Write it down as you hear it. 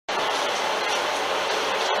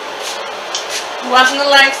Welcome to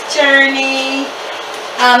Life's Journey.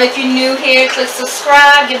 If you're new here, click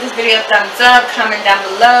subscribe, give this video a thumbs up, comment down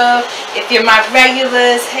below. If you're my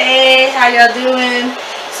regulars, hey, how y'all doing?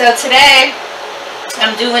 So today,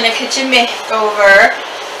 I'm doing a kitchen makeover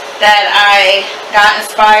that I got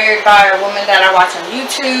inspired by a woman that I watch on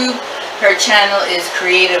YouTube. Her channel is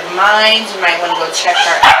Creative Minds. You might want to go check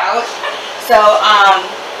her out. So,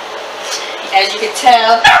 as you can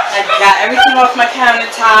tell, I got everything off my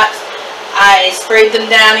countertops. I sprayed them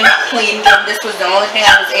down and cleaned them. This was the only thing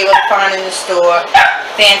I was able to find in the store.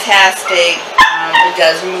 Fantastic. It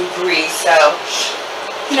does remove grease. So,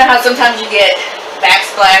 you know how sometimes you get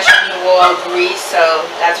backsplash on your wall grease. So,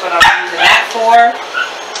 that's what I'm using that for.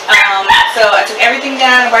 So, I took everything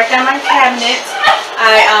down and wiped down my cabinets.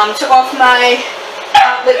 I took off my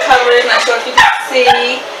outlet covers. Not sure if you can see.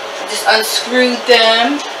 I just unscrewed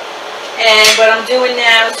them. And what I'm doing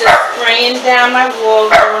now is just spraying down my wall,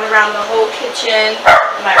 going around the whole kitchen,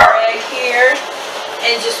 my rag here,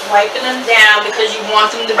 and just wiping them down because you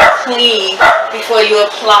want them to be clean before you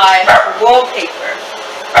apply the wallpaper.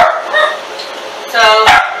 So,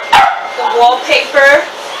 the wallpaper,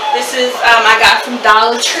 this is, I got from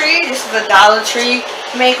Dollar Tree. This is a Dollar Tree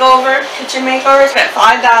makeover, kitchen makeover. I spent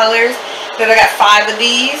 $5 because I got 5 of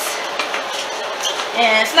these.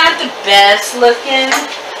 And it's not the best looking,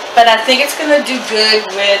 but I think it's going to do good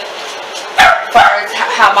with as far as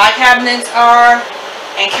how my cabinets are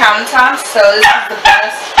and countertops. So this is the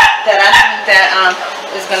best that I think that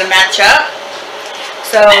is going to match up.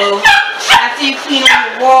 So after you clean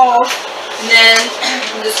up your walls, and then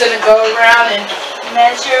I'm just going to go around and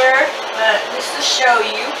measure. Just to show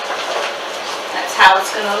you, that's how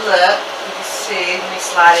it's going to look. You can see. Let me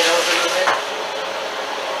slide it over a little bit.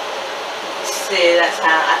 You can see that's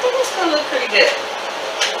how. I think it's going to look pretty good.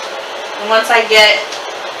 And once I get,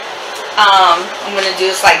 I'm going to do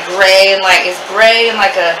this like gray and like, it's gray and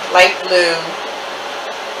like a light blue.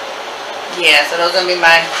 Yeah, so those are going to be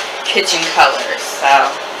my kitchen colors.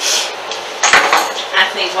 So, I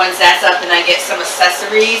think once that's up and I get some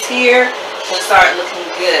accessories here, it'll start looking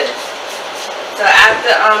good. So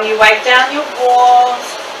after you wipe down your walls,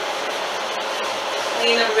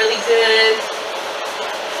 clean them really good,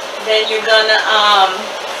 then you're going to,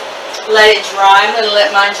 let it dry. I'm going to let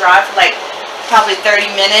mine dry for like probably 30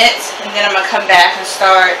 minutes, and then I'm going to come back and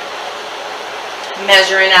start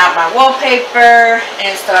measuring out my wallpaper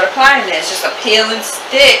and start applying it. It's just a peel and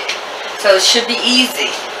stick, so it should be easy.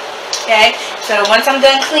 Okay, so once I'm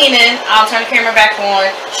done cleaning, I'll turn the camera back on,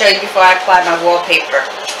 show you before I apply my wallpaper.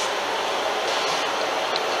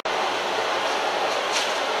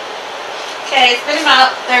 Okay, it's been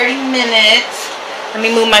about 30 minutes. Let me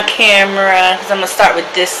move my camera because I'm going to start with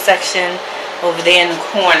this section over there in the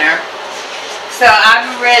corner. So I've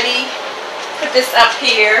already put this up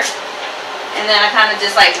here, and then I kind of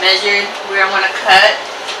just like measured where I want to cut.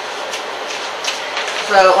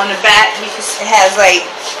 So on the back you can, it has like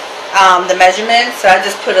the measurements. So I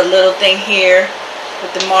just put a little thing here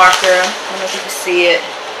with the marker. I don't know if you can see it.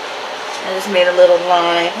 I just made a little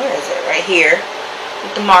line. Where is it? Right here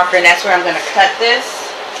with the marker, and that's where I'm going to cut this.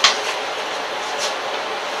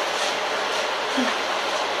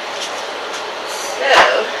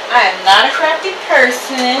 I am not a crafty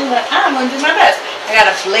person, but I'm going to do my best. I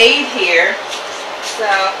got a blade here, so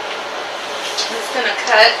I'm just going to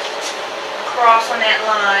cut across on that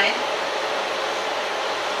line.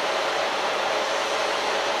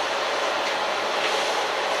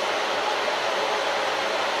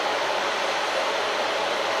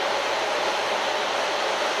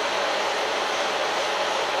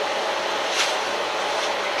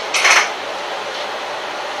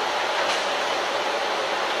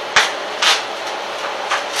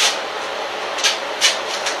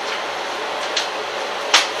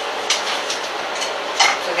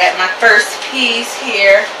 Got my first piece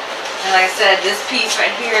here, and like I said, this piece right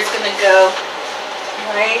here is going to go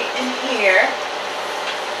right in here.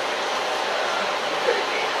 Put it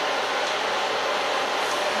there.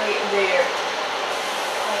 Right there.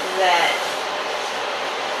 Like that.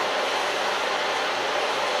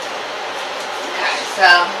 Okay, so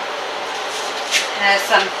it has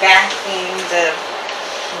some backing to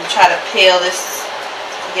try to peel this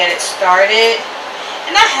to get it started.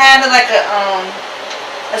 And I have like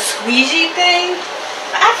a squeegee thing,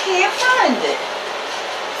 but I can't find it.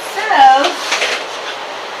 So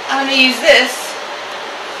I'm going to use this,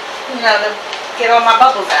 you know, to get all my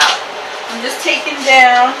bubbles out. I'm just taking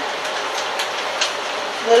down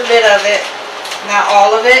a little bit of it, not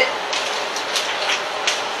all of it.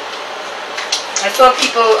 I saw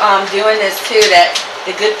people doing this too, that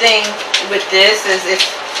the good thing with this is if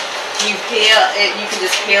you peel it, you can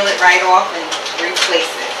just peel it right off and replace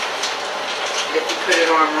it if you put it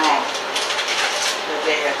on wrong. So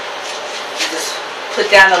there. You just put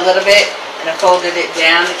down a little bit and I folded it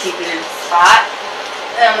down to keep it in the spot.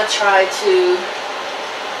 And I'm going to try to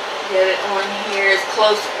get it on here as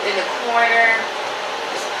close in the corner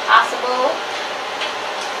as possible.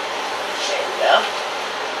 There we go.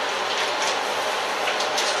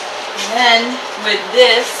 And then with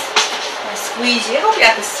this, my squeegee, I hope you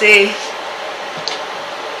have to see.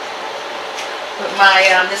 With my,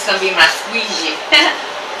 this is going to be my squeegee.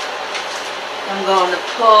 I'm going to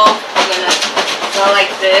pull, I'm going to go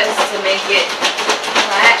like this to make it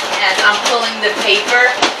flat as I'm pulling the paper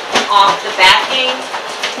off the backing.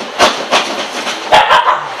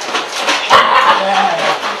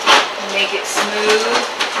 Make it smooth.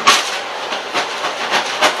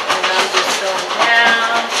 And I'm just going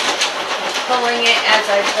down and pulling it as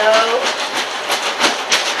I go.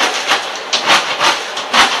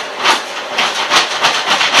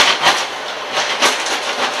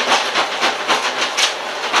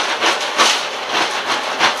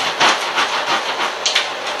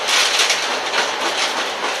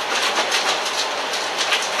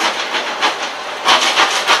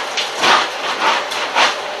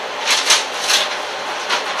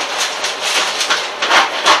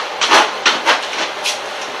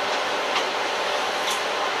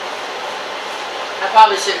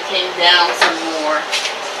 Probably should have came down some more,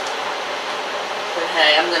 but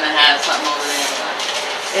hey, I'm gonna have something over there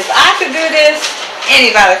anyway. If I could do this,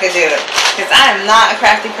 anybody could do it, because I am not a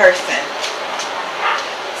crafty person.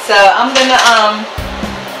 So I'm gonna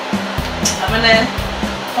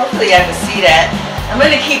hopefully I can see that. I'm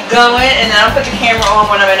gonna keep going, and then I'll put the camera on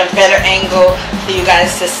when I'm in a better angle for you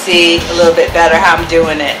guys to see a little bit better how I'm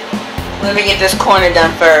doing it. Let me get this corner done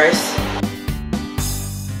first.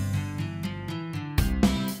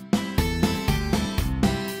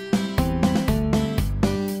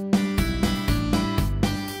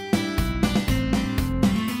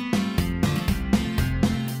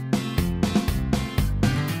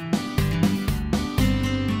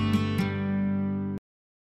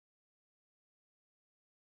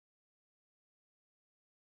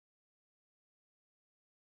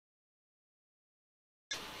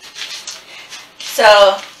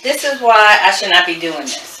 So this is why I should not be doing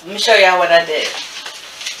this. Let me show y'all what I did.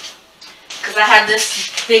 Because I have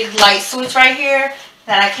this big light switch right here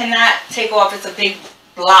that I cannot take off. It's a big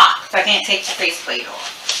block, so I can't take the faceplate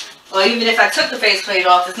off. Well, even if I took the faceplate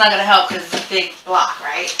off, it's not going to help because it's a big block,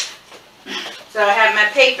 right? So I have my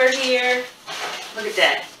paper here. Look at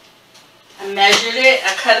that. I measured it.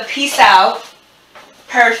 I cut a piece out.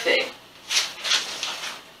 Perfect.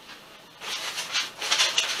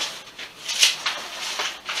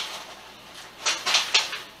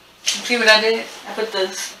 See what I did? I put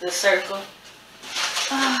the circle.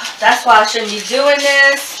 That's why I shouldn't be doing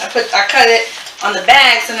this. I cut it on the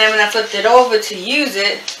back, so then when I flipped it over to use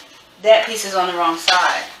it, that piece is on the wrong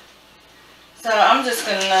side. So I'm just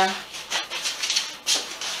gonna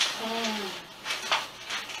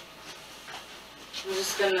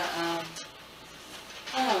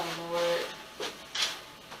oh Lord.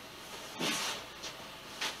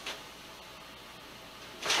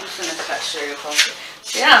 I'm just gonna cut sugar closer.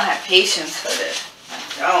 See, I don't have patience for this. I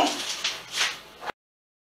don't.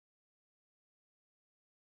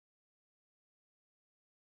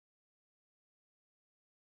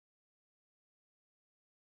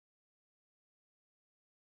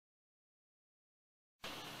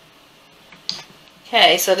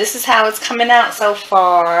 Okay, so this is how it's coming out so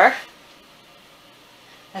far.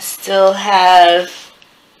 I still have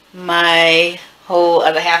my whole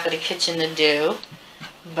other half of the kitchen to do,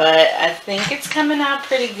 but I think it's coming out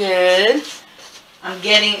pretty good.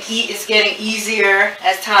 It's getting easier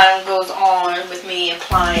as time goes on with me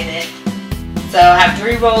applying it. So I have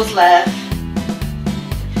 3 rolls left.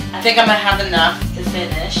 I think I'm gonna have enough to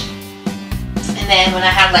finish. And then when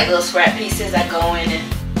I have like little scrap pieces, I go in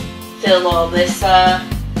and fill all this up.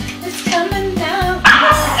 It's coming out.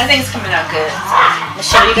 I think it's coming out good. I'll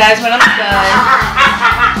show you guys when I'm done.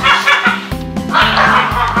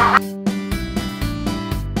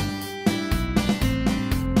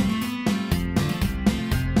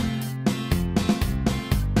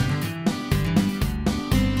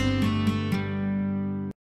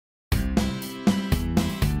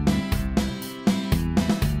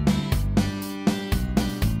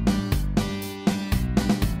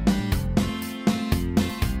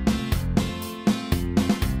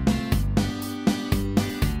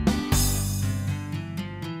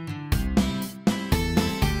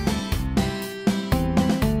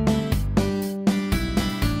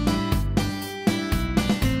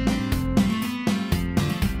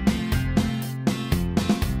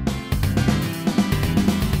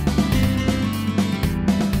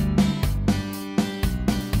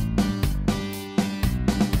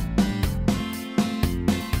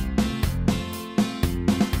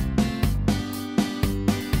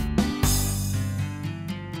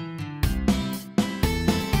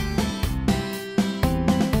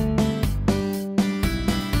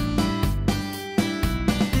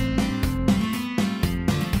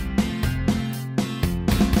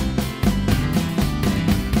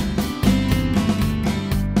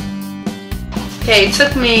 Okay, it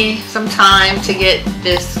took me some time to get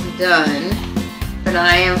this done, but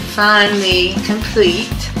I am finally complete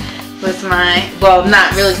with my, well,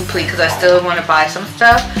 not really complete because I still want to buy some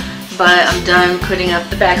stuff, but I'm done putting up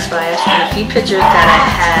the backsplash and a few pictures that I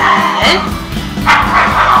had.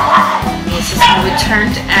 This is how it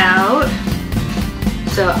turned out.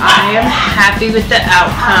 So I am happy with the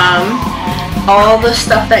outcome. All the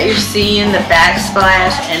stuff that you're seeing, the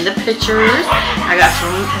backsplash and the pictures, I got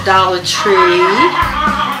from Dollar Tree.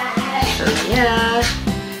 So yeah,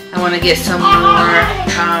 I want to get some more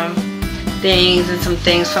things and some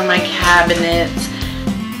things from my cabinets.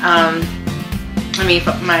 From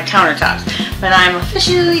my countertops. But I'm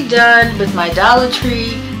officially done with my Dollar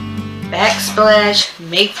Tree backsplash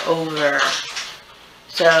makeover.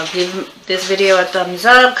 So give this video a thumbs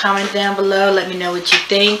up, comment down below, let me know what you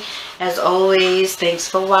think. As always, thanks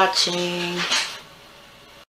for watching.